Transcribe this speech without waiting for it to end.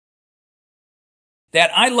that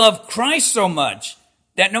I love Christ so much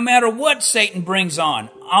that no matter what Satan brings on,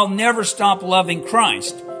 I'll never stop loving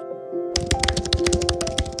Christ.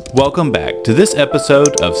 Welcome back to this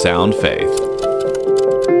episode of Sound Faith.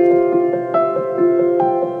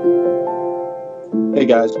 Hey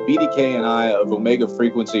guys, BDK and I of Omega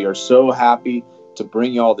Frequency are so happy to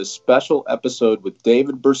bring y'all this special episode with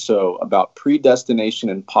David Bercot about predestination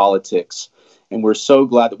and politics. And we're so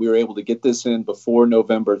glad that we were able to get this in before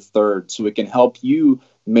November 3rd so it can help you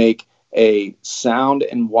make a sound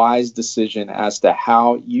and wise decision as to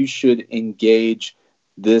how you should engage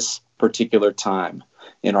this particular time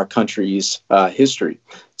in our country's history.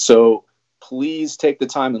 So please take the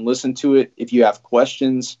time and listen to it. If you have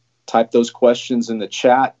questions, type those questions in the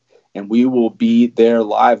chat, and we will be there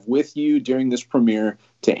live with you during this premiere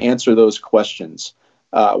to answer those questions.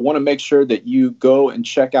 I want to make sure that you go and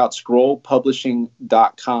check out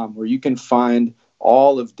scrollpublishing.com, where you can find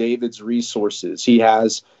all of David's resources. He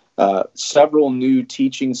has several new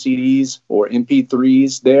teaching CDs or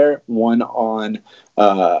MP3s there, one on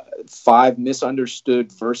 5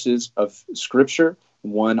 misunderstood verses of Scripture,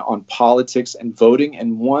 one on politics and voting,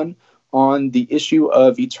 and one on the issue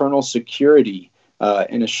of eternal security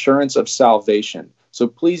and assurance of salvation. So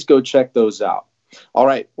please go check those out. All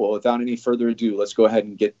right, well, without any further ado, let's go ahead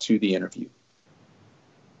and get to the interview.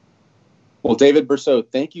 Well, David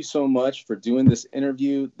Bercot, thank you so much for doing this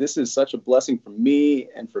interview. This is such a blessing for me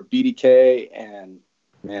and for BDK, and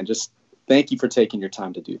man, just thank you for taking your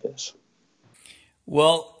time to do this.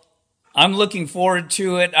 Well, I'm looking forward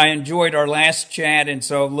to it. I enjoyed our last chat, and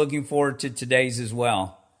so I'm looking forward to today's as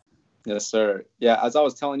well. Yes, sir. Yeah, as I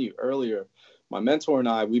was telling you earlier, my mentor and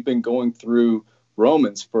I, we've been going through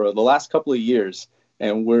Romans for the last couple of years,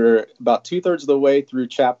 and we're about 2/3 of the way through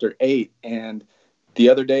chapter 8. And the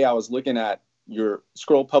other day I was looking at your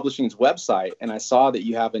Scroll Publishing's website, and I saw that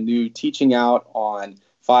you have a new teaching out on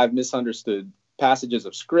 5 misunderstood passages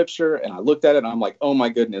of Scripture. And I looked at it and I'm like, oh my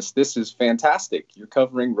goodness, this is fantastic. You're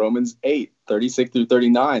covering Romans 8, 36 through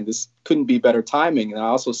 39. This couldn't be better timing. And I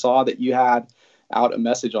also saw that you had out a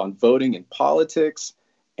message on voting and politics,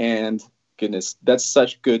 and goodness, that's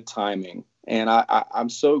such good timing. And I'm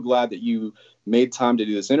so glad that you made time to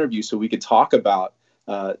do this interview so we could talk about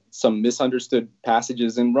some misunderstood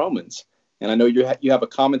passages in Romans. And I know you have a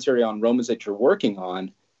commentary on Romans that you're working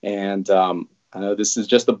on, and I know this is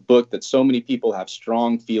just a book that so many people have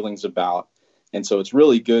strong feelings about, and so it's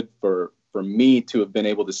really good for me to have been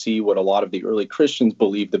able to see what a lot of the early Christians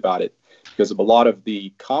believed about it, because of a lot of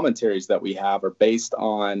the commentaries that we have are based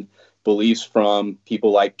on beliefs from people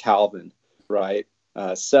like Calvin, right?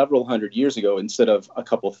 Several hundred years ago instead of a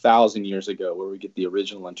couple thousand years ago, where we get the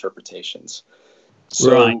original interpretations.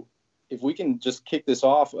 So Right. If we can just kick this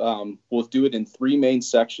off, we'll do it in 3 main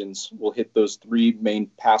sections. We'll hit those 3 main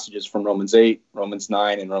passages from Romans 8, Romans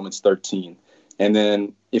 9, and Romans 13. And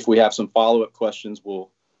then if we have some follow-up questions, we'll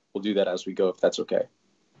do that as we go, if that's okay.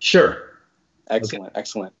 Sure. Excellent, Okay.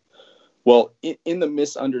 excellent. Well, in the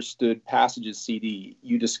Misunderstood Passages CD,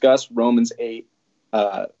 you discuss Romans 8,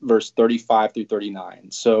 verse 35 through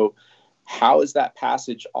 39. So how is that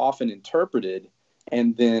passage often interpreted?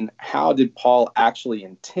 And then how did Paul actually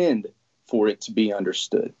intend for it to be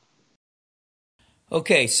understood?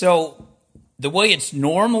 Okay, so the way it's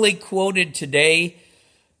normally quoted today,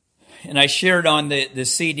 and I shared on the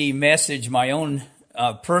CD message my own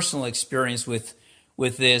personal experience with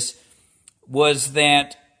this, was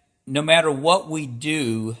that no matter what we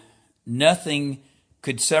do, nothing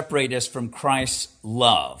could separate us from Christ's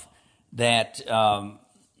love. That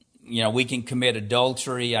we can commit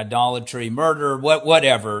adultery, idolatry, murder,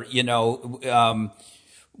 whatever.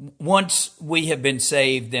 Once we have been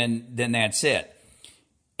saved, then that's it.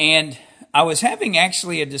 And I was having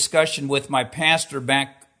actually a discussion with my pastor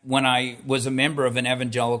back when I was a member of an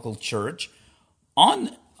evangelical church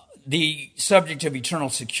on the subject of eternal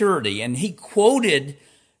security, and he quoted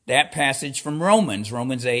that passage from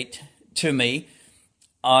Romans 8, to me,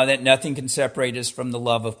 that nothing can separate us from the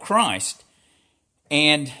love of Christ.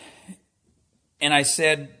 And I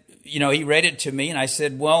said, he read it to me, and I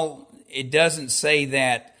said, well, it doesn't say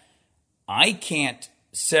that I can't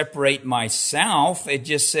separate myself. It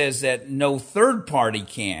just says that no third party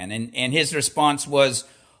can. And his response was,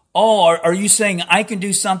 oh, are you saying I can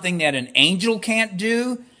do something that an angel can't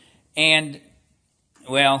do? And,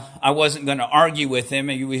 well, I wasn't going to argue with him.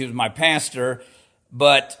 He was my pastor,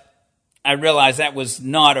 but I realized that was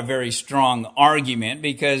not a very strong argument,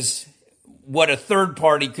 because what a third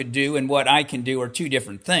party could do and what I can do are two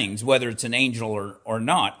different things, whether it's an angel or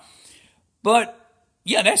not. But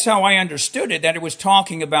yeah, that's how I understood it, that it was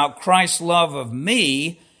talking about Christ's love of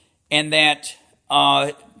me, and that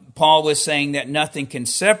Paul Paul was saying that nothing can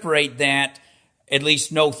separate that, at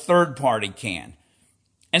least no third party can.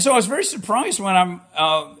 And so I was very surprised when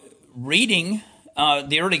I'm reading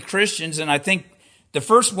the early Christians, and I think the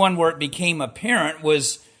first one where it became apparent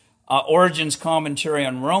was Origen's commentary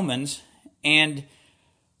on Romans. And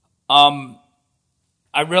I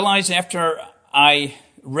realized after I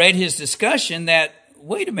read his discussion that,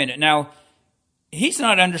 wait a minute, now, he's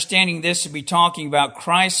not understanding this to be talking about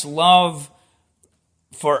Christ's love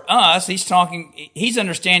for us. He's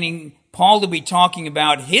understanding Paul to be talking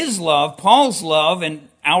about his love, Paul's love, and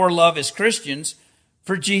our love as Christians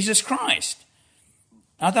for Jesus Christ.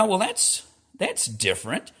 I thought, well, that's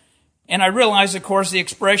different. And I realized, of course, the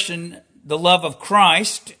expression, the love of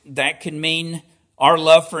Christ, that can mean our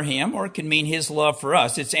love for him, or it can mean his love for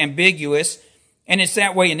us. It's ambiguous, and it's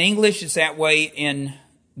that way in English, it's that way in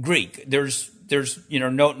Greek. There's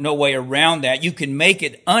no way around that. You can make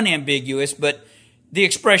it unambiguous, but the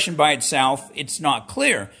expression by itself, it's not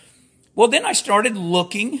clear. Well, then I started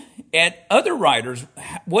looking at other writers.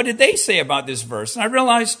 What did they say about this verse? And I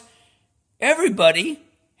realized everybody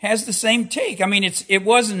has the same take. I mean, it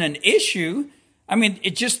wasn't an issue. I mean,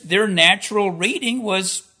 it just, their natural reading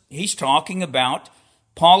was,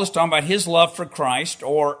 Paul is talking about his love for Christ,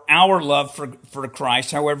 or our love for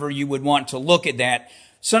Christ, however you would want to look at that.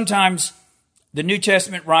 Sometimes the New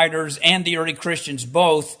Testament writers and the early Christians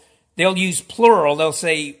both, they'll use plural. They'll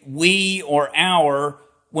say we or our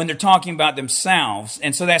when they're talking about themselves.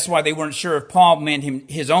 And so that's why they weren't sure if Paul meant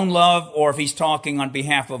his own love or if he's talking on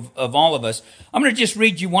behalf of all of us. I'm going to just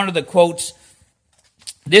read you one of the quotes.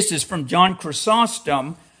 This is from John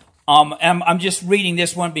Chrysostom. I'm just reading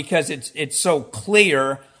this one because it's so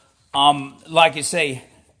clear. Like I say,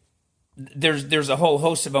 there's a whole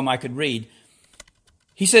host of them I could read.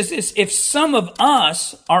 He says this: if some of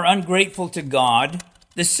us are ungrateful to God,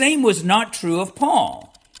 the same was not true of Paul.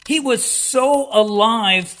 He was so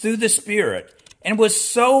alive through the Spirit and was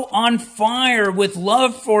so on fire with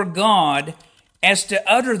love for God as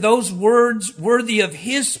to utter those words worthy of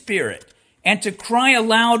his Spirit and to cry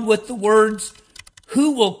aloud with the words,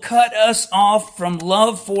 "Who will cut us off from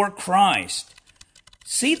love for Christ?"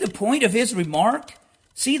 See the point of his remark?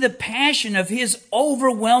 See the passion of his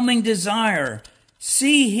overwhelming desire.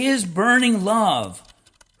 See his burning love.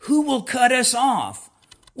 Who will cut us off?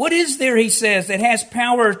 What is there, he says, that has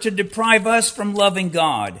power to deprive us from loving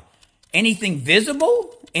God? Anything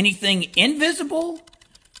visible? Anything invisible?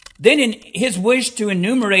 Then in his wish to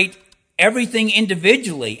enumerate everything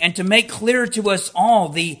individually and to make clear to us all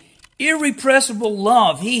the irrepressible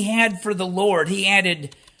love he had for the Lord, he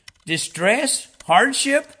added distress,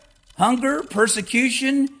 hardship, hunger,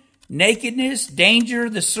 persecution, nakedness, danger,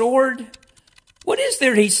 the sword. What is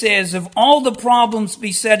there, he says, of all the problems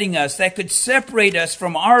besetting us that could separate us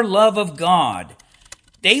from our love of God?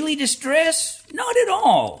 Daily distress? Not at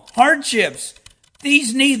all. Hardships?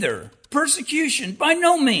 These neither. Persecution? By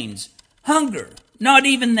no means. Hunger? Not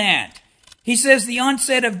even that. He says the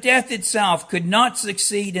onset of death itself could not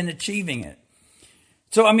succeed in achieving it.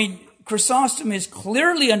 So, Chrysostom is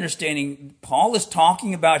clearly understanding Paul is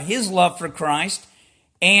talking about his love for Christ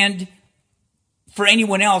and for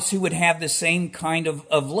anyone else who would have the same kind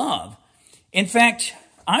of love. In fact,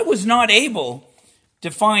 I was not able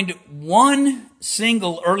to find one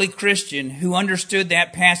single early Christian who understood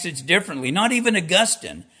that passage differently, not even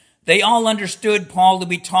Augustine. They all understood Paul to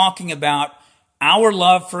be talking about our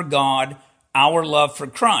love for God, our love for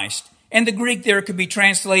Christ. And the Greek there could be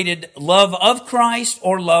translated love of Christ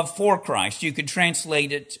or love for Christ. You could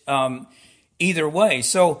translate it either way.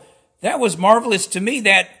 So that was marvelous to me,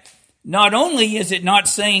 that not only is it not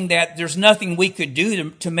saying that there's nothing we could do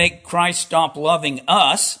to make Christ stop loving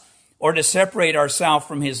us or to separate ourselves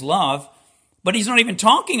from his love, but he's not even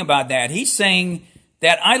talking about that. He's saying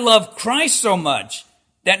that I love Christ so much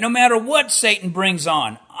that no matter what Satan brings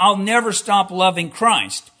on, I'll never stop loving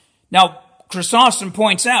Christ. Now, Chrysostom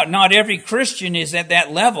points out not every Christian is at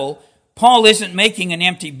that level. Paul isn't making an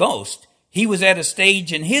empty boast. He was at a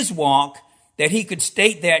stage in his walk that he could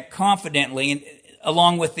state that confidently,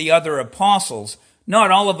 along with the other apostles.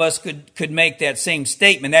 Not all of us could make that same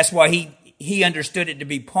statement. That's why he understood it to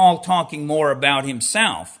be Paul talking more about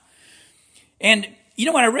himself. And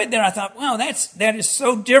when I read that, I thought, wow, that is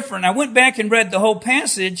so different. I went back and read the whole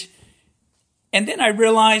passage, and then I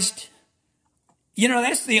realized,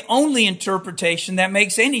 that's the only interpretation that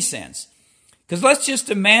makes any sense. Because let's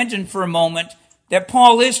just imagine for a moment that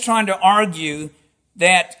Paul is trying to argue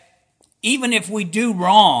that even if we do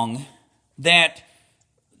wrong, that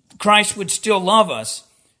Christ would still love us.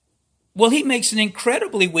 Well, he makes an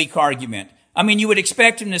incredibly weak argument. You would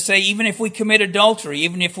expect him to say, even if we commit adultery,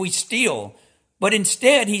 even if we steal, But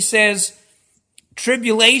instead, he says,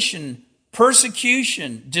 tribulation,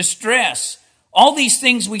 persecution, distress, all these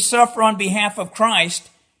things we suffer on behalf of Christ,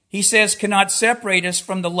 he says, cannot separate us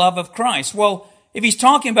from the love of Christ. Well, if he's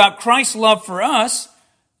talking about Christ's love for us,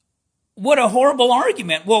 what a horrible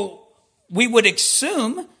argument. Well, we would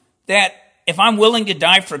assume that if I'm willing to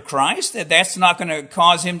die for Christ, that's not going to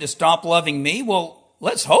cause him to stop loving me. Well,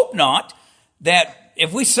 let's hope not. That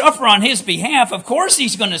if we suffer on his behalf, of course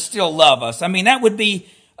he's going to still love us. I mean, that would be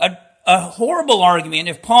a horrible argument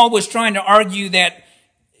if Paul was trying to argue that,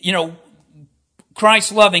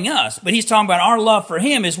 Christ loving us. But he's talking about our love for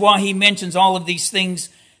him is why he mentions all of these things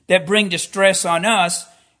that bring distress on us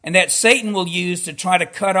and that Satan will use to try to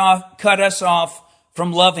cut us off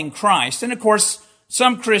from loving Christ. And of course,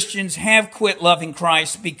 some Christians have quit loving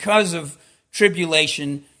Christ because of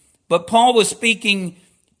tribulation. But Paul was speaking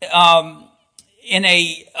in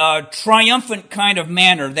a triumphant kind of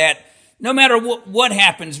manner that no matter what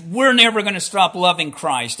happens, we're never going to stop loving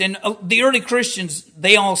Christ. And the early Christians,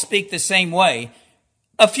 they all speak the same way.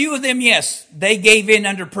 A few of them, yes, they gave in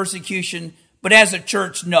under persecution, but as a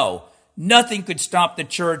church, no. Nothing could stop the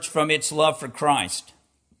church from its love for Christ.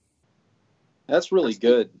 That's really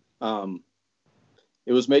good.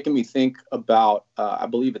 It was making me think about, I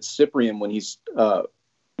believe it's Cyprian when he's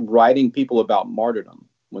writing people about martyrdom,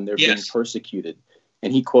 when they're being persecuted.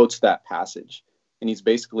 And he quotes that passage. And he's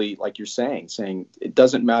basically, like you're saying it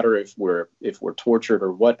doesn't matter if we're tortured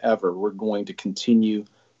or whatever, we're going to continue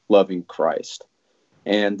loving Christ.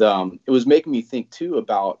 And it was making me think, too,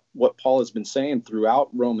 about what Paul has been saying throughout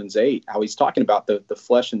Romans 8, how he's talking about the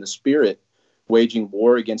flesh and the spirit waging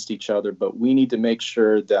war against each other. But we need to make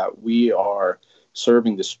sure that we are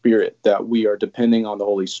serving the Spirit, that we are depending on the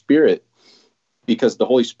Holy Spirit, because the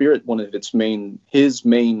Holy Spirit, one of his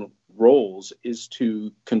main roles is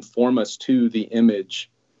to conform us to the image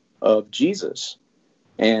of Jesus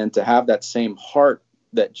and to have that same heart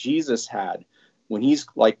that Jesus had when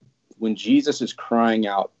Jesus is crying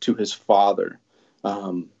out to his Father.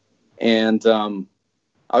 I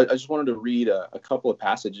just wanted to read a couple of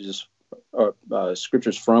passages,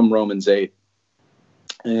 scriptures from Romans 8.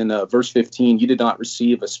 In verse 15, you did not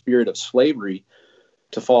receive a spirit of slavery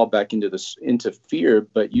to fall back into fear,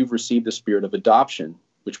 but you've received the spirit of adoption,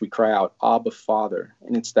 which we cry out, Abba, Father.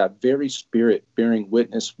 And it's that very Spirit bearing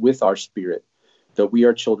witness with our spirit that we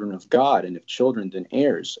are children of God, and if children, then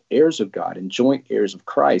heirs, heirs of God, and joint heirs of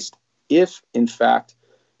Christ, if, in fact,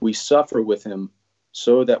 we suffer with him,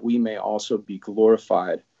 so that we may also be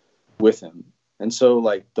glorified with him. And so,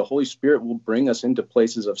 the Holy Spirit will bring us into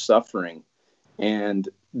places of suffering, and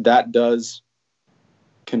that does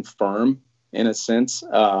confirm, in a sense,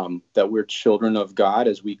 that we're children of God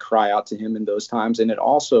as we cry out to him in those times. And it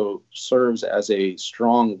also serves as a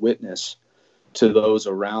strong witness to those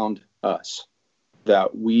around us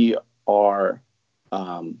that we are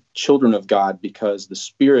children of God, because the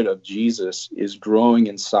Spirit of Jesus is growing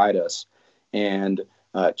inside us and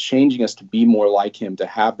changing us to be more like him, to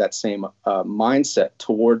have that same mindset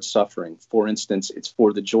towards suffering. For instance, it's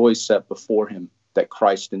for the joy set before him that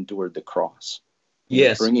Christ endured the cross.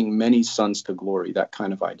 Yes. Bringing many sons to glory, that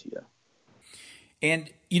kind of idea. And,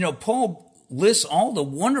 Paul lists all the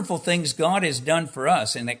wonderful things God has done for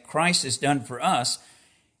us and that Christ has done for us.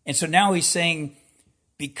 And so now he's saying,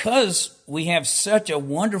 because we have such a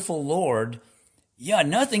wonderful Lord,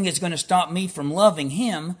 nothing is going to stop me from loving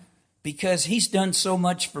him because he's done so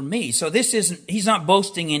much for me. So he's not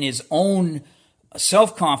boasting in his own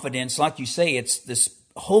self-confidence. Like you say, it's this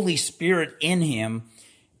Holy Spirit in him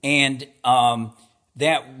and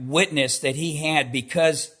that witness that he had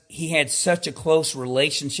because he had such a close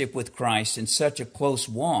relationship with Christ and such a close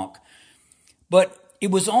walk. But it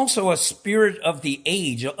was also a spirit of the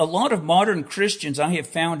age. A lot of modern Christians I have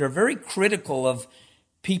found are very critical of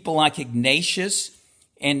people like Ignatius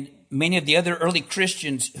and many of the other early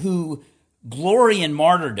Christians who glory in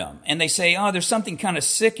martyrdom. And they say, there's something kind of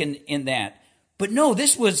sick in that. But no,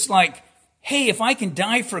 this was like, hey, if I can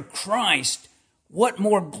die for Christ, what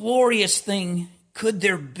more glorious thing could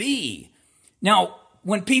there be? Now,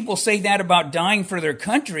 when people say that about dying for their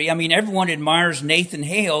country, I mean, everyone admires Nathan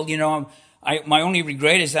Hale. My only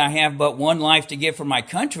regret is I have but one life to give for my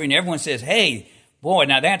country. And everyone says, hey, boy,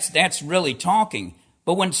 now that's really talking.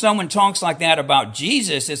 But when someone talks like that about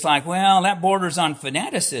Jesus, it's like, well, that borders on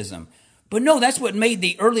fanaticism. But no, that's what made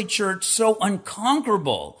the early church so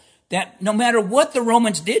unconquerable, that no matter what the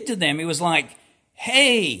Romans did to them, it was like,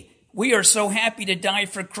 hey, we are so happy to die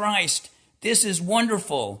for Christ. This is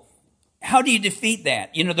wonderful. How do you defeat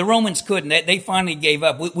that? The Romans couldn't. They finally gave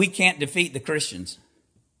up. We can't defeat the Christians.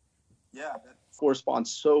 Yeah, that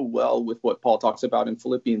corresponds so well with what Paul talks about in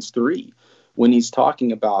Philippians 3, when he's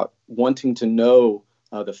talking about wanting to know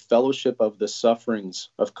the fellowship of the sufferings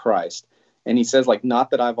of Christ. And he says, like,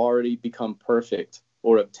 not that I've already become perfect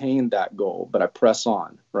or obtained that goal, but I press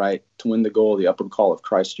on, right, to win the goal, the upward call of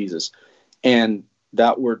Christ Jesus. And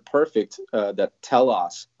that word perfect, that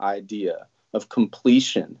telos idea of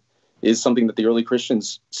completion, is something that the early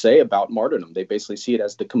Christians say about martyrdom. They basically see it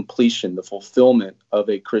as the completion, the fulfillment of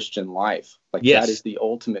a Christian life. Like, Yes. that is the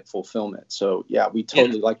ultimate fulfillment. So yeah, we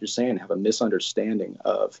totally, like you're saying, have a misunderstanding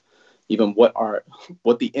of even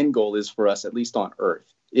what the end goal is for us, at least on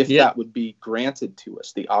earth, if that would be granted to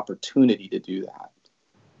us, the opportunity to do that.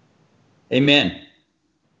 Amen.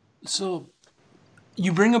 So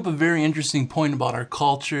you bring up a very interesting point about our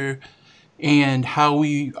culture and how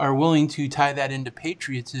we are willing to tie that into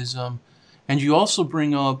patriotism. And you also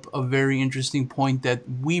bring up a very interesting point that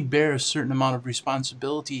we bear a certain amount of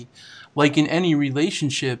responsibility, like in any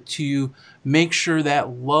relationship, to make sure that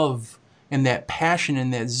love and that passion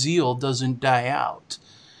and that zeal doesn't die out.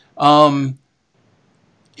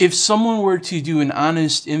 If someone were to do an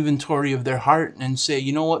honest inventory of their heart and say,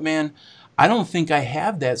 you know what, man, I don't think I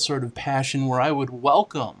have that sort of passion where I would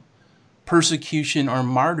welcome persecution or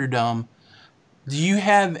martyrdom, do you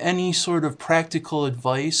have any sort of practical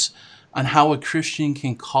advice on how a Christian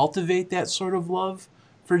can cultivate that sort of love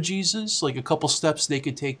for Jesus? Like a couple steps they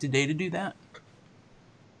could take today to do that?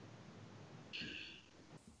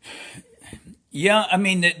 Yeah, I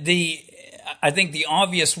mean, I think the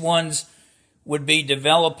obvious ones would be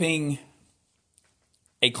developing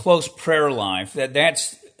a close prayer life.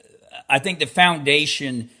 That's, I think, the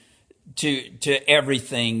foundation to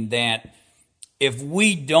everything. That if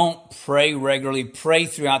we don't pray regularly, pray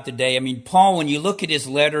throughout the day. I mean, Paul, when you look at his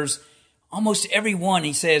letters, almost every one,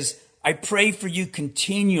 he says, I pray for you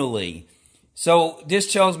continually. So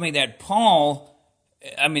this tells me that Paul,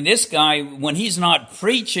 I mean, this guy, when he's not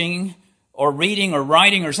preaching or reading or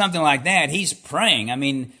writing or something like that, he's praying. I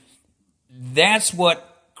mean, that's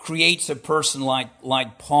what creates a person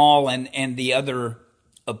like Paul and the other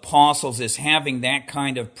apostles, is having that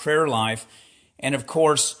kind of prayer life. And of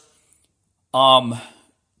course, walking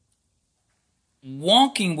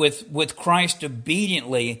with Christ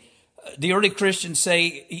obediently. The early Christians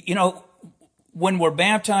say, you know, when we're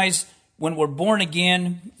baptized, when we're born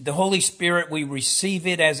again, the Holy Spirit, we receive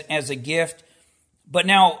it as a gift. But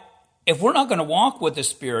now, if we're not going to walk with the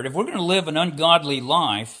Spirit, if we're going to live an ungodly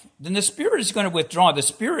life, then the Spirit is going to withdraw. The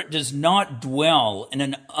Spirit does not dwell in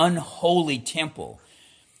an unholy temple.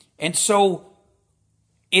 And so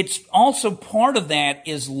it's also part of that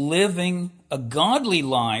is living a godly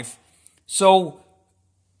life. So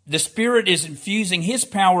the Spirit is infusing His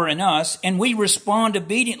power in us, and we respond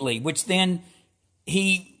obediently, which then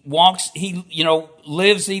He lives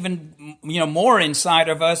even, more inside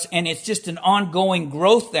of us, and it's just an ongoing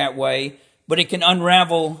growth that way, but it can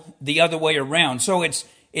unravel the other way around. So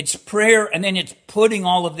it's prayer, and then it's putting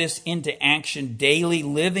all of this into action daily,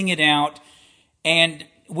 living it out. And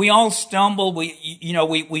we all stumble,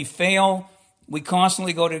 we fail. We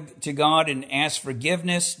constantly go to God and ask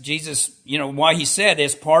forgiveness. Jesus, why He said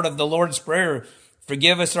as part of the Lord's Prayer,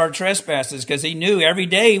 forgive us our trespasses, because He knew every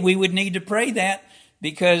day we would need to pray that,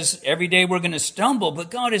 because every day we're going to stumble. But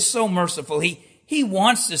God is so merciful. He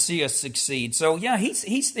wants to see us succeed. So yeah,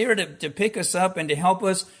 He's there to pick us up and to help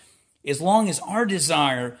us, as long as our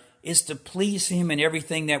desire is to please Him in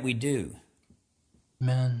everything that we do.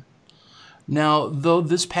 Amen. Now, though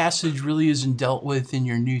this passage really isn't dealt with in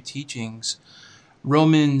your new teachings,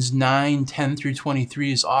 Romans 9:10 through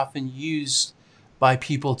 23 is often used by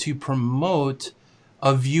people to promote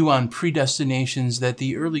a view on predestinations that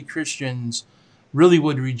the early Christians really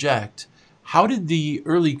would reject. How did the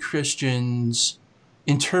early Christians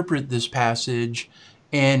interpret this passage,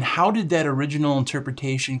 and how did that original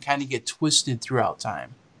interpretation kind of get twisted throughout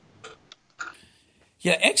time?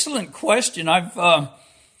 Yeah, excellent question.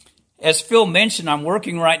 As Phil mentioned, I'm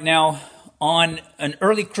working right now on an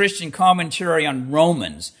early Christian commentary on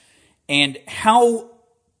Romans, and how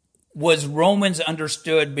was Romans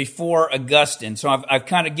understood before Augustine. So I've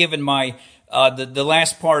kind of given my the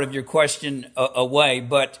last part of your question away,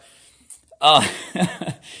 but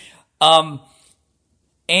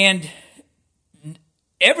and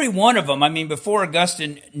every one of them, I mean, before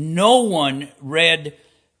Augustine, no one read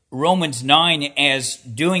Romans 9 as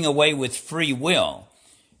doing away with free will.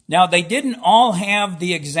 Now, they didn't all have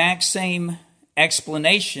the exact same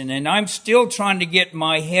explanation, and I'm still trying to get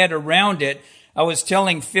my head around it. I was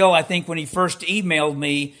telling Phil, I think when he first emailed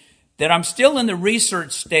me, that I'm still in the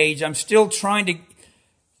research stage. I'm still trying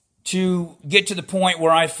to get to the point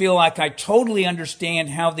where I feel like I totally understand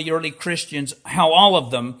how the early Christians, how all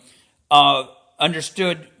of them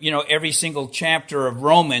understood, every single chapter of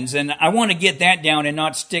Romans, and I want to get that down and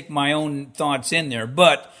not stick my own thoughts in there.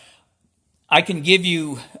 But I can give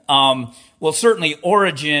you, certainly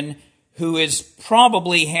Origen, who is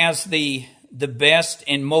probably has the best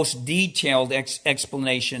and most detailed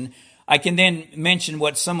explanation. I can then mention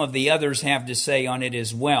what some of the others have to say on it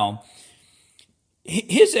as well.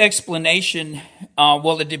 His explanation,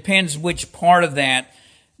 it depends which part of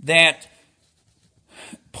that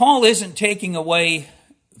Paul isn't taking away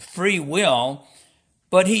free will,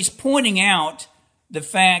 but he's pointing out the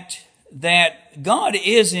fact that God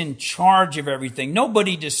is in charge of everything.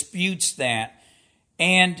 Nobody disputes that.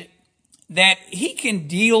 And that he can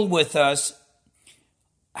deal with us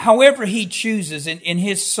however he chooses in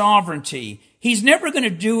his sovereignty. He's never going to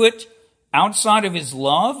do it outside of his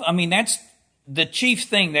love. I mean, that's the chief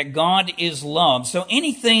thing, that God is love. So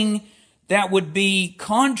anything that would be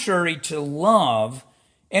contrary to love,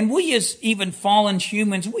 and we as even fallen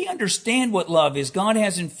humans, we understand what love is. God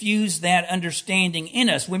has infused that understanding in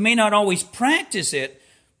us. We may not always practice it,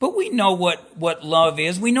 but we know what love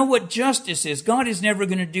is. We know what justice is. God is never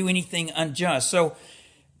going to do anything unjust. So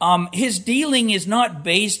his dealing is not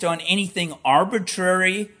based on anything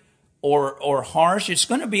arbitrary or harsh. It's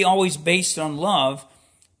going to be always based on love.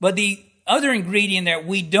 But the other ingredient that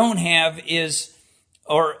we don't have is,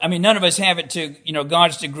 none of us have it to,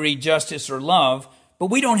 God's degree, justice or love, but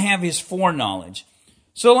we don't have his foreknowledge.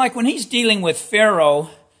 So like when he's dealing with Pharaoh,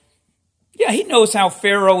 he knows how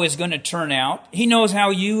Pharaoh is going to turn out. He knows how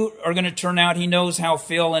you are going to turn out. He knows how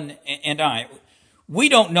Phil and I. We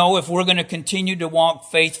don't know if we're going to continue to walk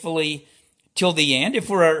faithfully till the end. If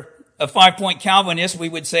we're a 5-point Calvinist, we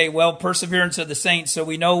would say, perseverance of the saints. So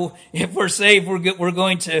we know if we're saved, we're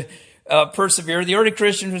going to persevere. The early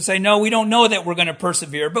Christians would say, no, we don't know that we're going to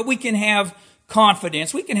persevere, but we can have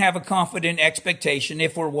confidence. We can have a confident expectation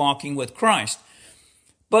if we're walking with Christ.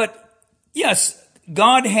 But yes,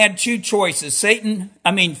 God had two choices.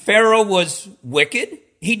 Pharaoh was wicked.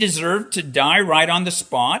 He deserved to die right on the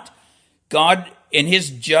spot. God, in his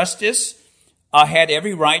justice, had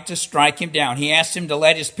every right to strike him down. He asked him to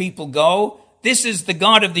let his people go. This is the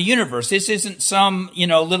God of the universe. This isn't some,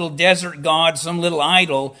 little desert god, some little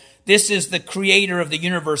idol. This is the creator of the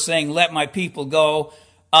universe saying, let my people go.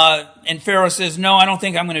 And Pharaoh says, no, I don't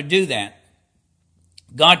think I'm going to do that.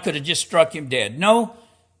 God could have just struck him dead. No,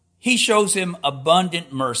 he shows him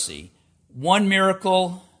abundant mercy. One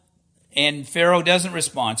miracle, and Pharaoh doesn't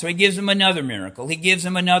respond. So he gives him another miracle. He gives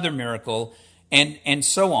him another miracle, and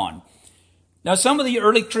so on. Now, some of the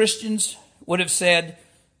early Christians would have said,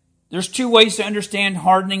 there's two ways to understand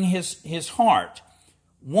hardening his heart.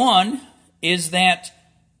 One is that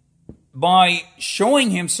by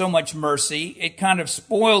showing him so much mercy, it kind of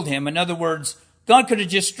spoiled him. In other words, God could have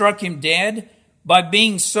just struck him dead. By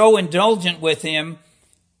being so indulgent with him,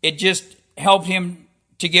 it just helped him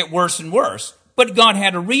to get worse and worse. But God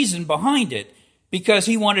had a reason behind it, because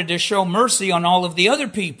he wanted to show mercy on all of the other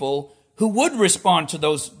people who would respond to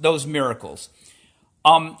those miracles.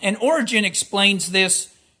 And Origen explains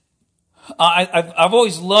this. I've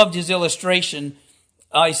always loved his illustration.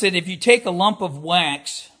 He said, if you take a lump of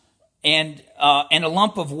wax and a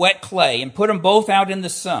lump of wet clay and put them both out in the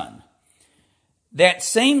sun, that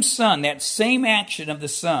same action of the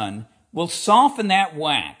sun will soften that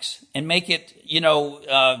wax and make it,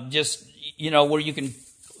 where you can,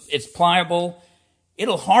 it's pliable.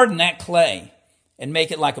 It'll harden that clay and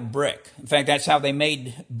make it like a brick. In fact, that's how they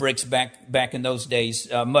made bricks back in those days,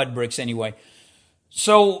 mud bricks anyway.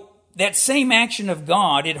 So that same action of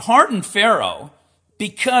God, it hardened Pharaoh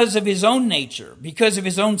because of his own nature, because of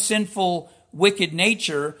his own sinful, wicked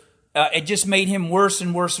nature. It just made him worse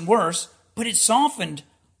and worse and worse. But it softened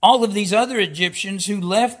all of these other Egyptians who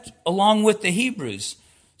left along with the Hebrews.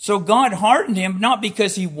 So God hardened him, not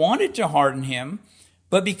because he wanted to harden him,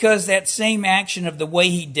 but because that same action of the way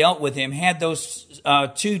he dealt with him had those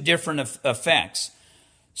two different effects.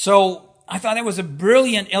 So I thought that was a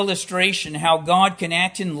brilliant illustration how God can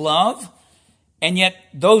act in love, and yet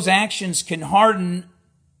those actions can harden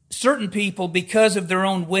certain people because of their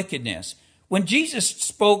own wickedness. When Jesus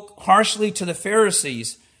spoke harshly to the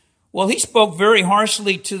Pharisees, well, he spoke very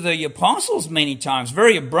harshly to the apostles many times,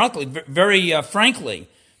 very abruptly, very frankly.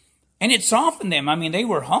 And it softened them. They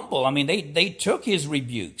were humble. They took his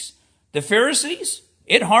rebukes. The Pharisees,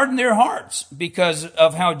 it hardened their hearts because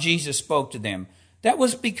of how Jesus spoke to them. That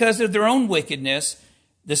was because of their own wickedness.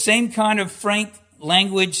 The same kind of frank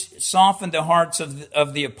language softened the hearts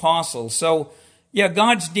of the apostles. So, yeah,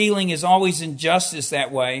 God's dealing is always in justice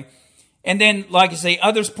that way. And then, like I say,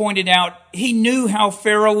 others pointed out, he knew how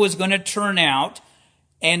Pharaoh was going to turn out.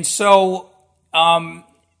 And so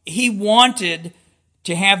he wanted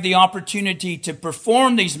to have the opportunity to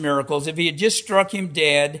perform these miracles. If he had just struck him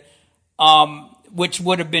dead, which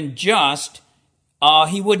would have been just,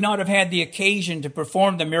 he would not have had the occasion to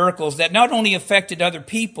perform the miracles that not only affected other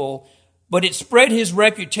people, but it spread his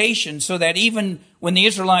reputation so that even when the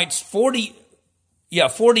Israelites 40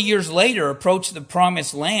 years later approached the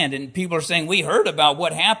promised land, and people are saying, we heard about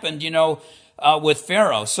what happened, with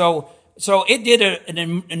Pharaoh. So it did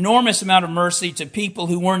an enormous amount of mercy to people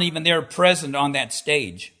who weren't even there present on that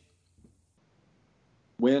stage.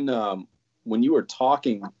 When you were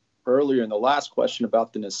talking earlier in the last question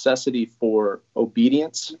about the necessity for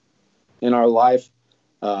obedience in our life,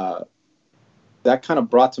 that kind of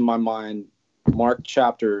brought to my mind Mark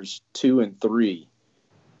chapters 2 and 3,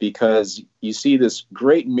 because you see this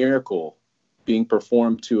great miracle being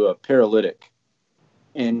performed to a paralytic.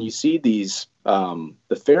 And you see these,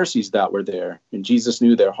 the Pharisees that were there, and Jesus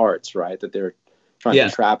knew their hearts, right? That they're trying to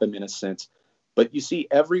trap him in a sense. But you see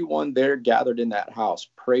everyone there gathered in that house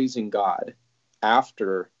praising God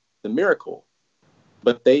after the miracle.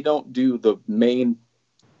 But they don't do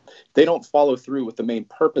they don't follow through with the main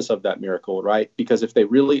purpose of that miracle, right? Because if they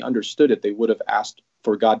really understood it, they would have asked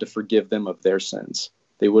for God to forgive them of their sins.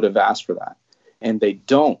 They would have asked for that. And they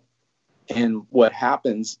don't. And what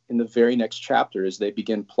happens in the very next chapter is they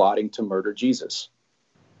begin plotting to murder Jesus.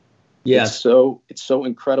 Yes. It's so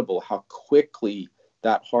incredible how quickly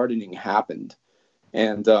that hardening happened.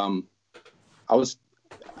 And I was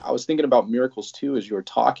thinking about miracles too as you were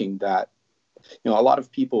talking, that a lot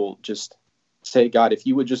of people just say, God, if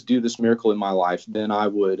you would just do this miracle in my life, then I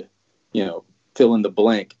would, fill in the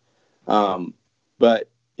blank. But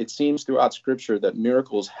it seems throughout Scripture that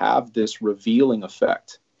miracles have this revealing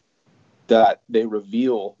effect, that they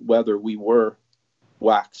reveal whether we were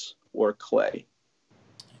wax or clay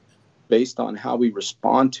based on how we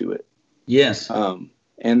respond to it. Yes. And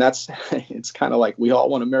it's kind of like we all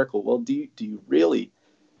want a miracle. Well, do you really?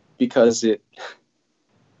 Because it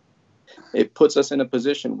puts us in a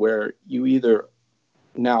position where you either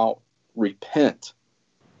now repent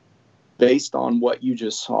based on what you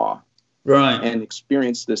just saw, right, and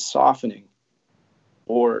experience this softening,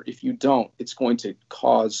 or if you don't, it's going to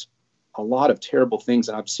cause a lot of terrible things.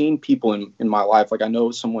 And I've seen people in my life, like I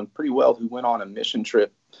know someone pretty well who went on a mission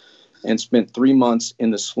trip and spent 3 months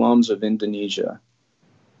in the slums of Indonesia,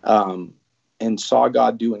 and saw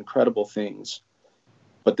God do incredible things.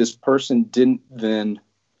 But this person didn't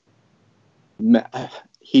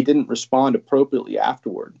respond appropriately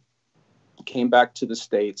afterward. He came back to the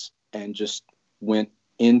States and just went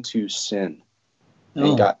into sin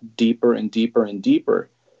and got deeper and deeper and deeper.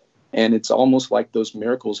 And it's almost like those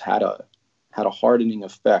miracles had a hardening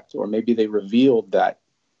effect, or maybe they revealed that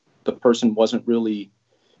the person wasn't really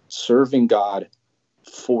serving God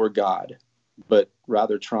for God, but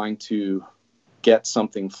rather trying to get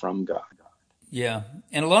something from God. Yeah.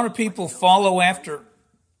 And a lot of people follow after,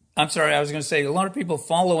 a lot of people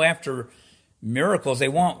follow after miracles. They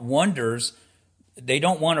want wonders. They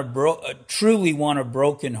don't want truly want a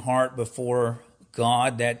broken heart before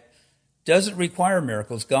God that doesn't require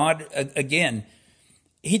miracles. God, again,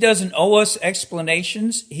 He doesn't owe us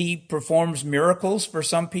explanations. He performs miracles for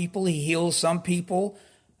some people. He heals some people.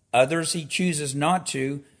 Others He chooses not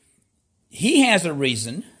to. He has a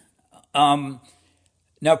reason.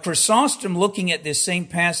 Now, Chrysostom, looking at this same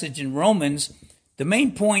passage in Romans, the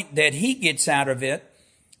main point that he gets out of it,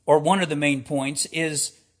 or one of the main points,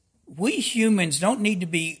 is we humans don't need to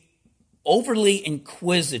be overly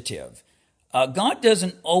inquisitive. God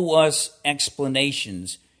doesn't owe us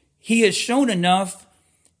explanations. He has shown enough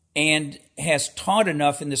and has taught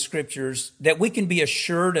enough in the Scriptures that we can be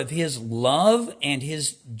assured of His love and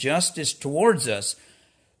His justice towards us.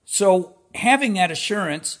 So having that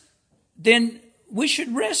assurance, then we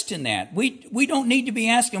should rest in that. We don't need to be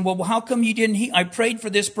asking, well, how come you didn't heal? I prayed for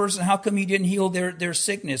this person. How come you didn't heal their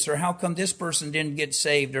sickness? Or how come this person didn't get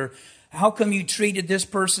saved? Or how come you treated this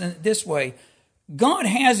person this way? God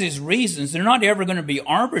has His reasons. They're not ever going to be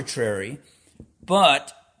arbitrary,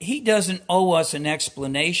 but He doesn't owe us an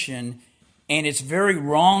explanation. And it's very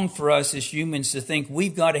wrong for us as humans to think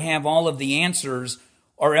we've got to have all of the answers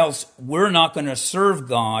or else we're not going to serve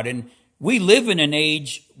God. And we live in an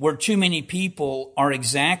age where too many people are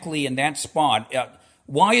exactly in that spot.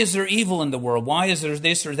 Why is there evil in the world? Why is there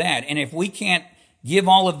this or that? And if we can't give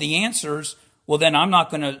all of the answers, well, then I'm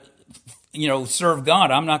not going to, serve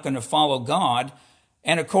God. I'm not going to follow God.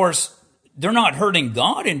 And of course, they're not hurting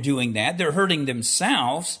God in doing that. They're hurting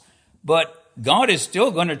themselves. But God is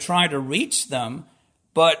still going to try to reach them.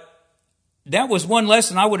 But that was one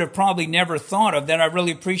lesson I would have probably never thought of that I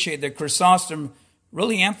really appreciate that Chrysostom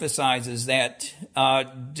really emphasizes that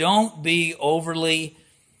don't be overly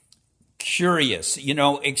curious.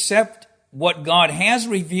 Accept what God has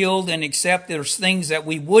revealed, and accept there's things that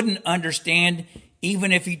we wouldn't understand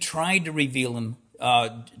even if he tried to reveal them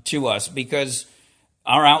to us, because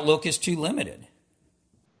our outlook is too limited.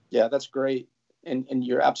 Yeah, that's great. And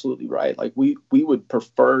you're absolutely right. Like we would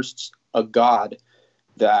prefer a God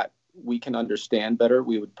that we can understand better.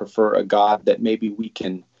 We would prefer a God that maybe we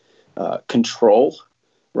can control,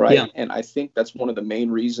 right? Yeah. And I think that's one of the main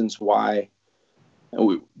reasons why,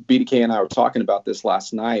 and BDK and I were talking about this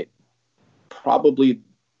last night, probably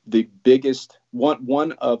the biggest,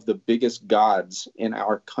 one of the biggest gods in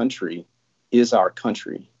our country is our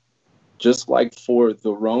country. Just like for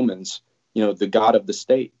the Romans, the god of the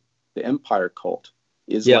state, the empire cult,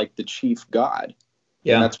 is like the chief god.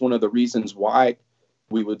 Yeah. And that's one of the reasons why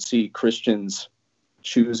we would see Christians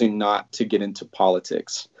choosing not to get into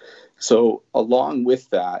politics. So along with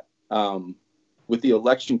that, with the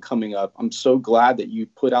election coming up, I'm so glad that you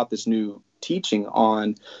put out this new teaching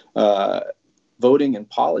on voting in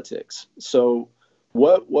politics. So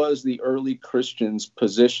what was the early Christians'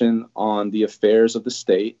 position on the affairs of the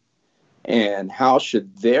state, and how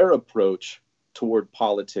should their approach toward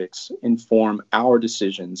politics inform our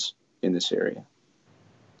decisions in this area?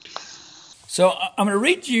 So I'm going to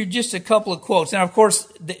read you just a couple of quotes. Now, of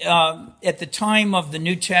course, at the time of the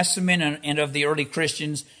New Testament and of the early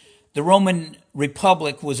Christians, the Roman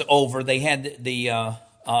Republic was over. They had the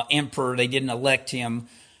emperor. They didn't elect him.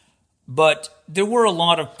 But there were a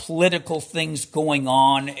lot of political things going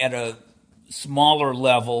on at a smaller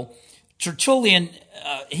level. Tertullian,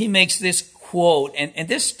 he makes this quote, and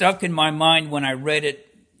this stuck in my mind when I read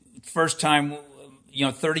it first time,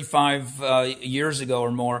 35 years ago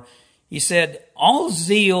or more. He said, "All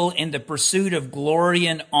zeal in the pursuit of glory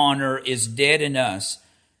and honor is dead in us.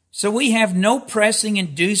 So we have no pressing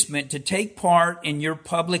inducement to take part in your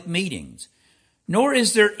public meetings. Nor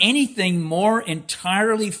is there anything more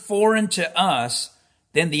entirely foreign to us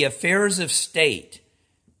than the affairs of state.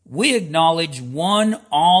 We acknowledge one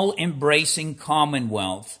all-embracing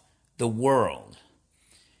commonwealth, the world."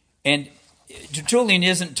 And Tertullian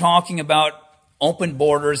isn't talking about open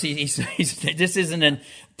borders. He's this isn't a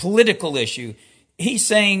political issue. He's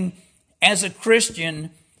saying, as a Christian,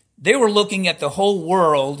 they were looking at the whole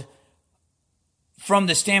world from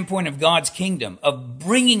the standpoint of God's kingdom, of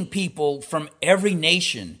bringing people from every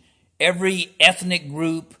nation, every ethnic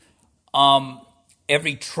group,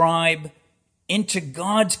 every tribe into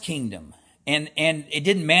God's kingdom. And it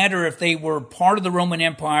didn't matter if they were part of the Roman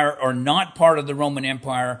Empire or not part of the Roman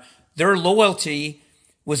Empire. Their loyalty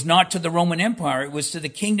was not to the Roman Empire. It was to the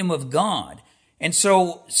kingdom of God. And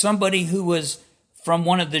so somebody who was from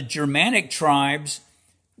one of the Germanic tribes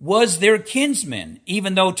was their kinsman.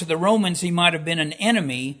 Even though to the Romans he might have been an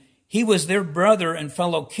enemy, he was their brother and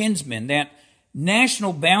fellow kinsman. That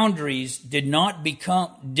national boundaries did not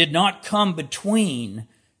come between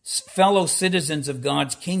fellow citizens of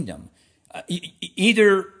God's kingdom.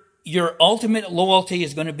 Either your ultimate loyalty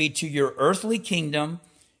is going to be to your earthly kingdom,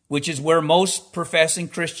 which is where most professing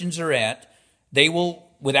Christians are at. They will,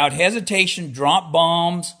 without hesitation, drop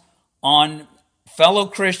bombs on fellow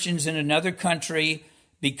Christians in another country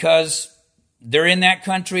because they're in that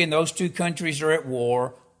country and those two countries are at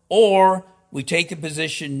war. Or we take a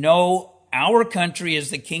position, no, our country is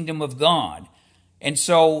the kingdom of God. And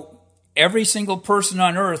so every single person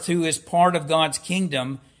on earth who is part of God's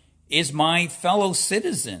kingdom is my fellow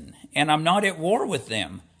citizen, and I'm not at war with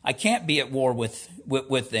them. I can't be at war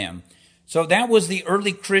with them. So that was the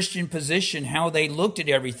early Christian position, how they looked at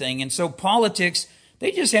everything. And so politics,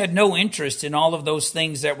 they just had no interest in all of those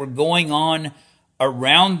things that were going on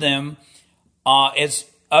around them, as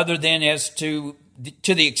to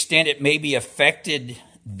the extent it maybe affected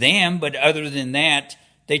them, but other than that,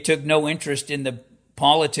 they took no interest in the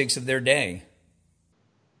politics of their day.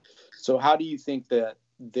 So how do you think that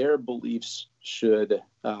their beliefs should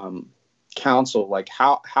counsel? Like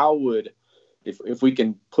how would, if we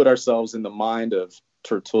can put ourselves in the mind of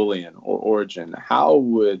Tertullian or Origen, how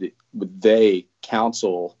would they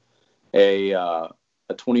counsel a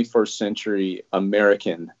 21st century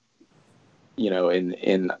American,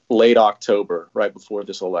 in late October, right before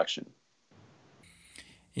this election?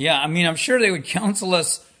 Yeah, I mean, I'm sure they would counsel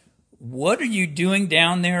us, what are you doing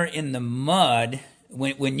down there in the mud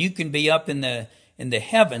when you can be up in the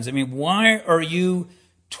heavens? I mean, why are you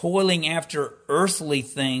toiling after earthly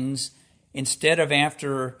things instead of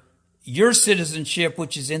after your citizenship,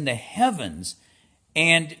 which is in the heavens?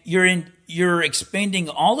 And you're expending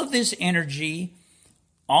all of this energy,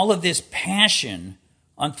 all of this passion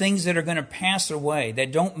on things that are going to pass away,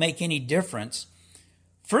 that don't make any difference.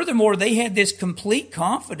 furthermore, they had this complete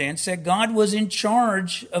confidence that God was in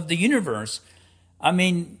charge of the universe. I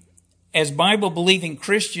mean, as Bible-believing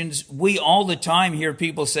Christians, we all the time hear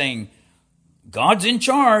people saying, God's in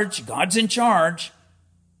charge, God's in charge.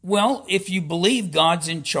 Well, if you believe God's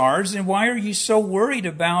in charge, then why are you so worried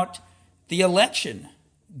about the election?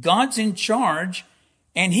 God's in charge,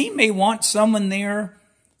 and he may want someone there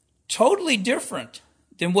totally different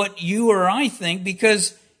than what you or I think,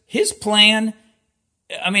 because his plan,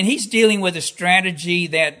 I mean, he's dealing with a strategy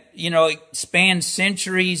that, spans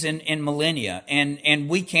centuries and millennia, and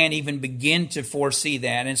we can't even begin to foresee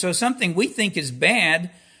that. And so something we think is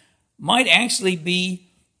bad might actually be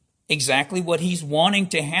exactly what he's wanting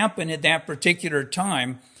to happen at that particular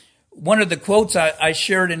time. One of the quotes I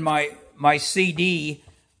shared in my CD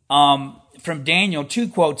from Daniel, 2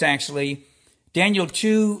 quotes actually. Daniel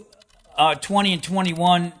 2, 20 and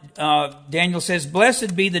 21, Daniel says,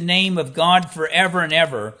 "Blessed be the name of God forever and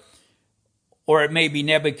ever," or it may be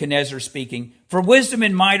Nebuchadnezzar speaking, "for wisdom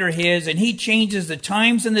and might are his, and he changes the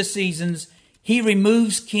times and the seasons. He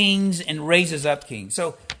removes kings and raises up kings."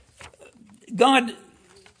 So God,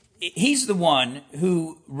 he's the one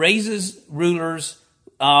who raises rulers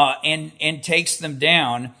and takes them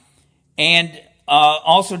down. And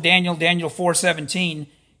also Daniel 4:17,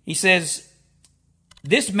 he says,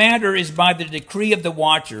 "This matter is by the decree of the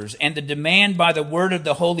watchers and the demand by the word of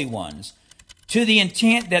the holy ones, to the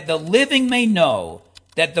intent that the living may know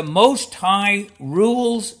that the Most High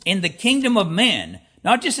rules in the kingdom of men,"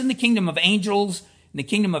 not just in the kingdom of angels, in the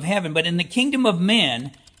kingdom of heaven, but in the kingdom of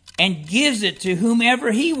men, "and gives it to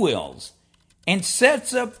whomever he wills, and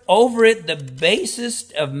sets up over it the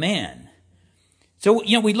basest of men." So,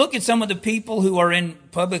 we look at some of the people who are in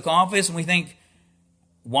public office and we think,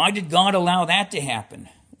 why did God allow that to happen?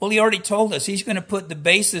 Well, he already told us he's going to put the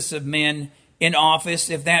basest of men in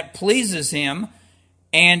office if that pleases him.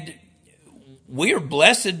 And we are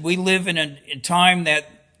blessed. We live in a time that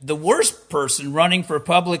the worst person running for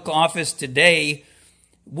public office today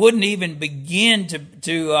wouldn't even begin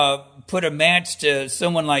to put a match to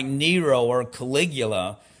someone like Nero or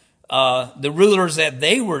Caligula, the rulers that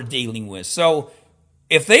they were dealing with. So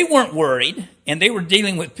if they weren't worried and they were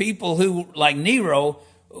dealing with people who, like Nero,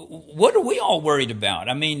 what are we all worried about?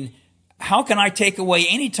 I mean, how can I take away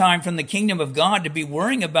any time from the kingdom of God to be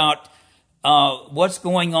worrying about what's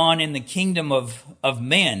going on in the kingdom of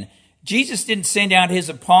men? Jesus didn't send out his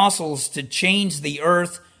apostles to change the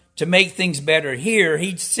earth to make things better here.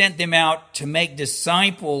 He sent them out to make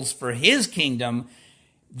disciples for his kingdom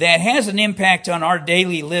that has an impact on our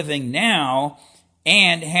daily living now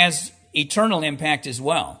and has eternal impact as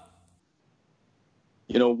well.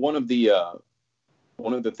 One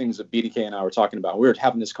of the things that BDK and I were talking about, we were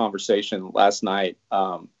having this conversation last night.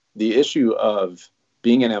 The issue of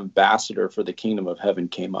being an ambassador for the kingdom of heaven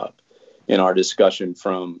came up in our discussion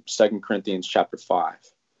from 2 Corinthians chapter 5.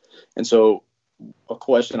 And so a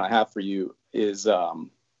question I have for you is,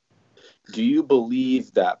 do you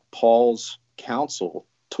believe that Paul's counsel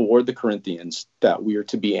toward the Corinthians that we are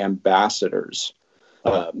to be ambassadors,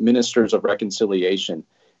 ministers of reconciliation,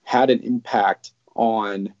 had an impact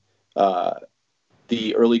on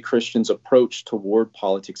the early Christians' approach toward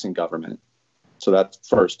politics and government? So that's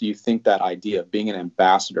first. Do you think that idea of being an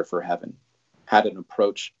ambassador for heaven had an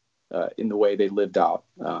approach in the way they lived out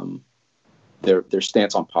their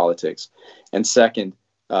stance on politics? And second,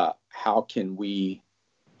 how can we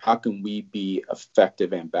be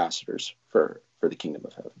effective ambassadors for the kingdom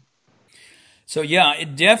of heaven? So yeah,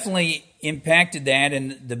 it definitely impacted that,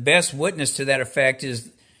 and the best witness to that effect is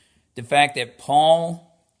the fact that Paul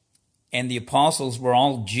and the apostles were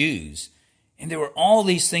all Jews. And there were all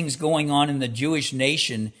these things going on in the Jewish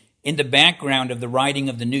nation in the background of the writing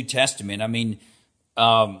of the New Testament. I mean,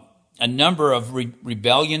 a number of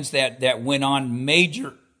rebellions that went on,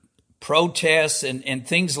 major protests and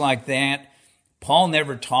things like that. Paul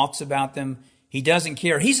never talks about them. He doesn't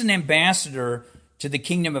care. He's an ambassador to the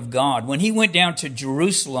kingdom of God. When he went down to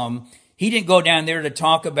Jerusalem, he didn't go down there to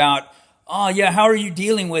talk about, oh yeah, how are you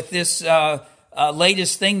dealing with this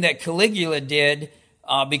latest thing that Caligula did,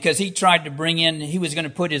 because he tried to bring in, he was going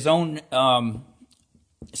to put his own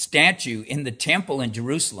statue in the temple in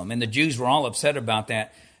Jerusalem, and the Jews were all upset about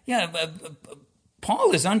that. Yeah,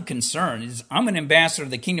 Paul is unconcerned. I'm an ambassador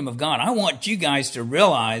of the kingdom of God. I want you guys to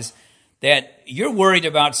realize that you're worried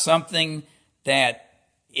about something that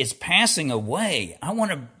is passing away. I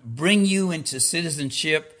want to bring you into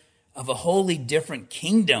citizenship of a wholly different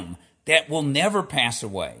kingdom that will never pass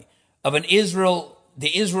away, of an Israel,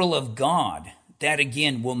 the Israel of God, that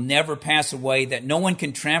again will never pass away, that no one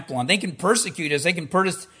can trample on. They can persecute us, they can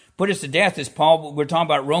put put us to death, as Paul, we're talking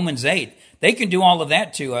about Romans 8. They can do all of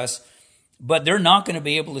that to us, but they're not going to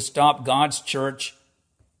be able to stop God's church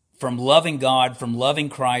from loving God, from loving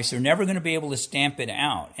Christ. They're never going to be able to stamp it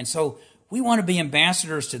out. And so we want to be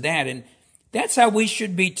ambassadors to that. And that's how we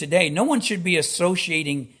should be today. No one should be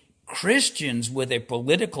associating Christians with a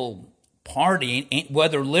political party,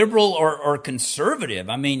 whether liberal or conservative.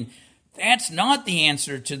 I mean, that's not the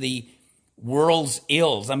answer to the world's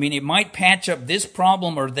ills. I mean, it might patch up this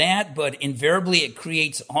problem or that, but invariably it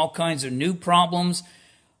creates all kinds of new problems.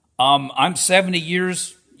 I'm 70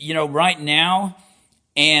 years, right now,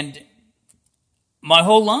 and my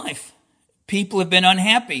whole life, people have been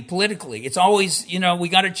unhappy politically. It's always, we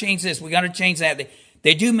got to change this, we got to change that.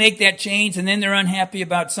 They do make that change, and then they're unhappy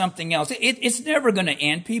about something else. It's never going to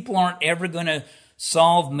end. People aren't ever going to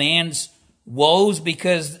solve man's woes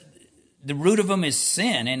because the root of them is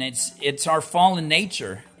sin, and it's our fallen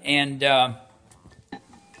nature. And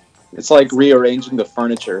it's like rearranging the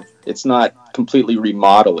furniture. It's not completely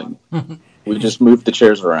remodeling. We just move the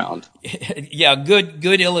chairs around. Yeah,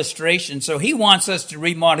 good illustration. So he wants us to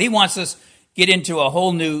remodel. He wants us to get into a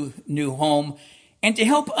whole new home and to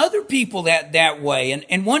help other people that way.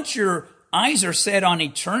 And once your eyes are set on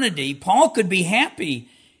eternity, Paul could be happy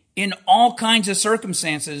in all kinds of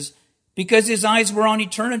circumstances because his eyes were on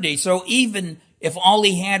eternity. So even if all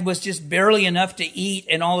he had was just barely enough to eat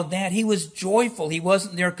and all of that, he was joyful. He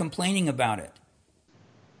wasn't there complaining about it.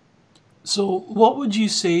 So what would you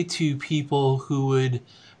say to people who would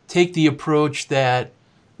take the approach that,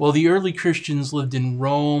 well, the early Christians lived in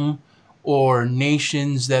Rome or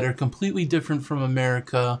nations that are completely different from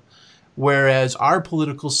America, whereas our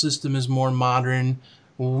political system is more modern,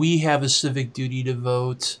 we have a civic duty to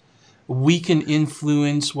vote, we can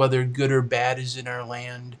influence whether good or bad is in our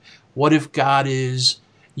land? What if God is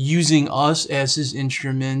using us as his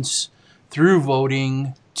instruments through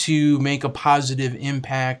voting to make a positive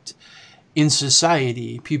impact in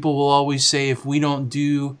society? People will always say if we don't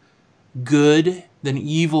do good, then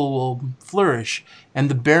evil will flourish. And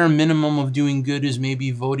the bare minimum of doing good is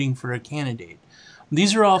maybe voting for a candidate.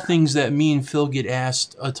 These are all things that me and Phil get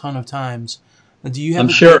asked a ton of times. Do you have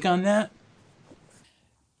a take on that?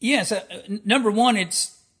 Yes. Number one,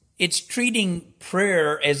 it's treating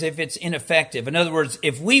prayer as if it's ineffective. In other words,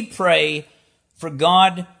 if we pray for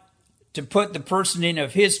God to put the person in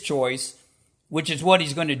of his choice, which is what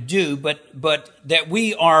he's going to do, but that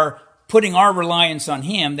we are putting our reliance on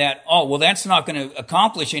him, that, that's not going to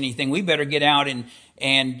accomplish anything. We better get out and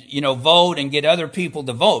vote and get other people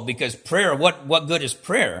to vote, because prayer, what good is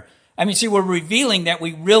prayer? I mean, see, we're revealing that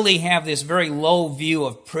we really have this very low view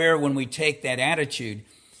of prayer when we take that attitude.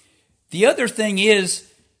 The other thing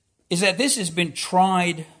is that this has been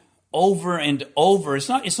tried over and over. It's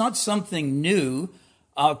not something new.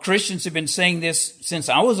 Christians have been saying this since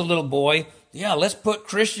I was a little boy. Yeah, let's put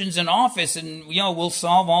Christians in office and, we'll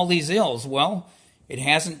solve all these ills. Well, it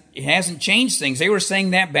hasn't changed things. They were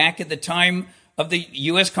saying that back at the time of the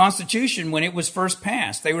U.S. Constitution when it was first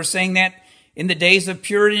passed. They were saying that in the days of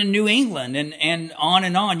Puritan New England and on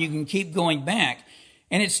and on. You can keep going back.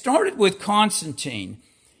 And it started with Constantine.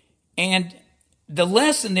 And the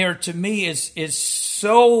lesson there to me is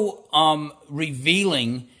so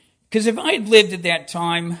revealing, because if I had lived at that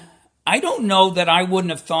time, I don't know that I wouldn't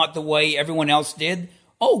have thought the way everyone else did.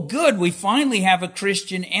 Oh, good, we finally have a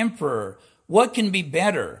Christian emperor. What can be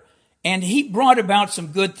better? And he brought about some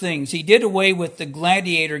good things. He did away with the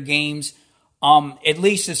gladiator games, at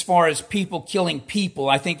least as far as people killing people.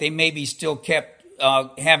 I think they maybe still kept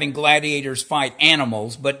having gladiators fight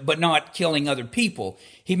animals, but not killing other people.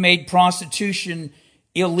 He made prostitution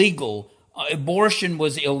illegal. Abortion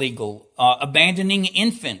was illegal. Abandoning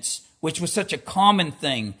infants, which was such a common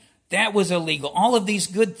thing, that was illegal. All of these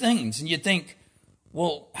good things. And you think,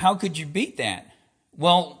 well, how could you beat that?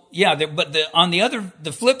 Well, yeah, on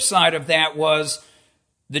the flip side of that was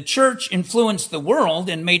the church influenced the world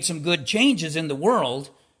and made some good changes in the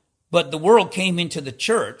world, but the world came into the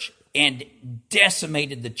church and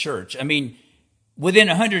decimated the church. I mean, within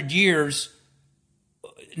 100 years,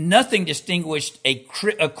 nothing distinguished a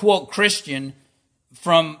quote Christian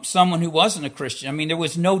from someone who wasn't a Christian. I mean, there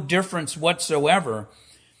was no difference whatsoever.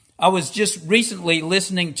 I was just recently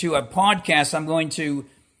listening to a podcast. I'm going to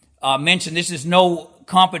mention, this is no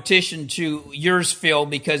competition to yours, Phil,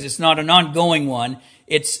 because it's not an ongoing one.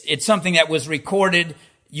 It's something that was recorded,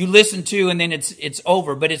 you listen to, and then it's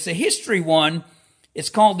over. But it's a history one. It's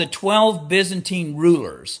called The 12 Byzantine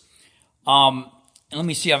Rulers. Let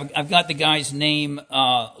me see, I've got the guy's name,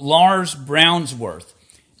 Lars Brownsworth.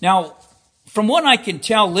 Now, from what I can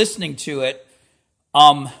tell listening to it,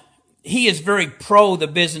 he is very pro the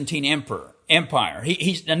Byzantine emperor. empire.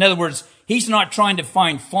 He's, in other words, he's not trying to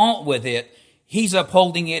find fault with it. He's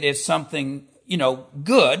upholding it as something,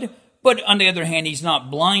 good. But on the other hand, he's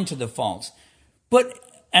not blind to the faults.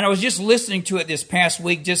 And I was just listening to it this past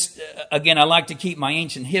week. Again, I like to keep my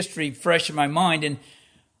ancient history fresh in my mind. And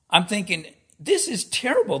I'm thinking, this is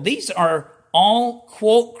terrible. These are all,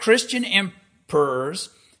 quote, Christian emperors.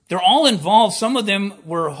 They're all involved. Some of them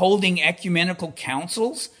were holding ecumenical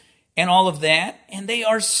councils and all of that. And they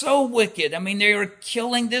are so wicked. I mean, they are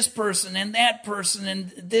killing this person and that person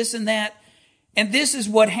and this and that. And this is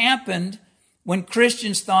what happened when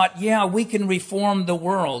Christians thought, yeah, we can reform the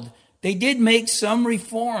world. They did make some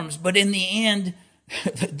reforms, but in the end,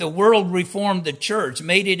 the world reformed the church,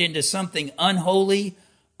 made it into something unholy,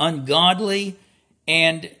 ungodly,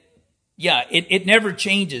 and yeah, it never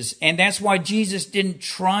changes. And that's why Jesus didn't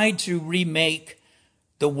try to remake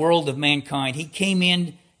the world of mankind. He came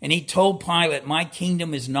in and he told Pilate, my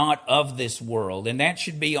kingdom is not of this world. And that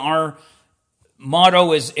should be our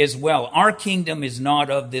motto as well. Our kingdom is not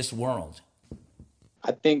of this world.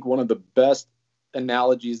 I think one of the best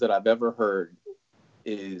analogies that I've ever heard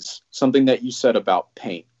is something that you said about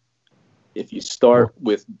paint. If you start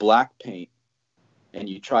with black paint and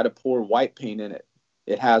you try to pour white paint in it,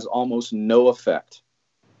 it has almost no effect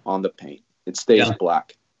on the paint. It stays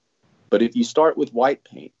black. But if you start with white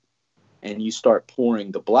paint and you start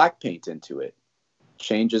pouring the black paint into it,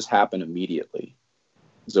 changes happen immediately.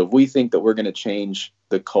 So if we think that we're going to change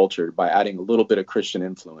the culture by adding a little bit of Christian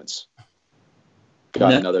influence,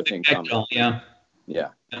 got another thing coming. Yeah.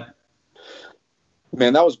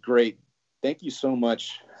 Man, that was great. Thank you so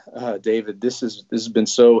much, David. This has been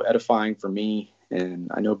so edifying for me, and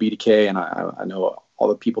I know BDK, and I know all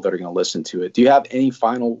the people that are going to listen to it. Do you have any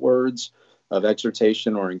final words of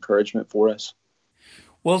exhortation or encouragement for us?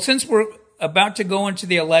 Well, since we're about to go into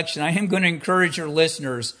the election, I am going to encourage your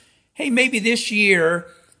listeners, hey, maybe this year,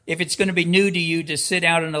 if it's going to be new to you to sit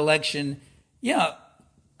out an election,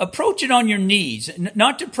 approach it on your knees,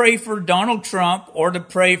 not to pray for Donald Trump or to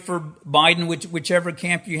pray for Biden, whichever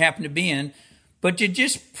camp you happen to be in, but to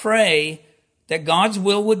just pray that God's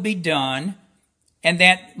will would be done and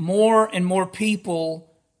that more and more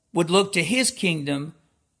people would look to his kingdom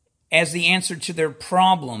as the answer to their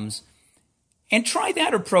problems. And try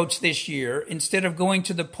that approach this year instead of going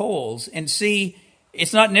to the polls and see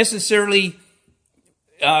it's not necessarily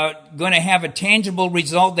going to have a tangible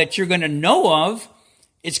result that you're going to know of.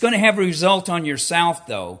 It's going to have a result on yourself,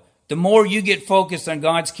 though. The more you get focused on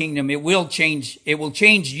God's kingdom, it will change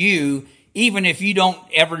you, even if you don't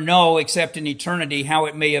ever know, except in eternity, how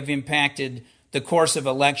it may have impacted the course of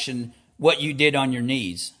election, what you did on your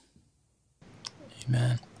knees.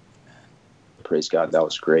 Amen. Praise God. That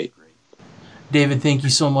was great. David, thank you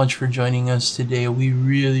so much for joining us today. We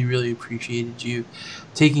really, really appreciated you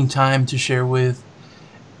taking time to share with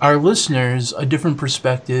our listeners a different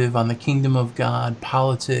perspective on the kingdom of God,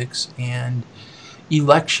 politics, and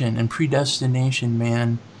election and predestination,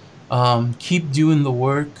 man. Keep doing the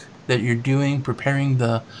work that you're doing, preparing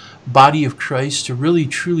the body of Christ to really,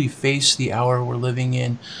 truly face the hour we're living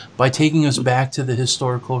in by taking us back to the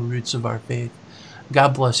historical roots of our faith.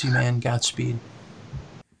 God bless you, man. Godspeed.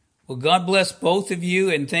 Well, God bless both of you,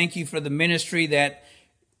 and thank you for the ministry that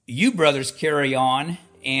you brothers carry on.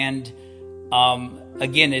 And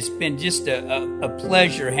again, it's been just a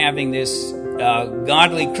pleasure having this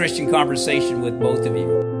godly Christian conversation with both of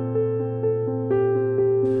you.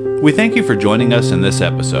 We thank you for joining us in this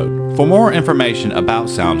episode. For more information about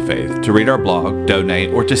Sound Faith, to read our blog,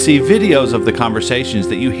 donate, or to see videos of the conversations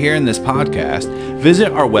that you hear in this podcast,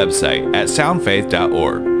 visit our website at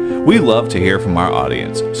soundfaith.org. We love to hear from our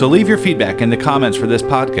audience, so leave your feedback in the comments for this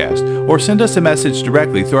podcast or send us a message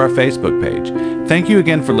directly through our Facebook page. Thank you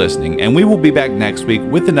again for listening, and we will be back next week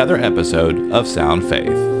with another episode of Sound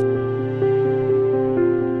Faith.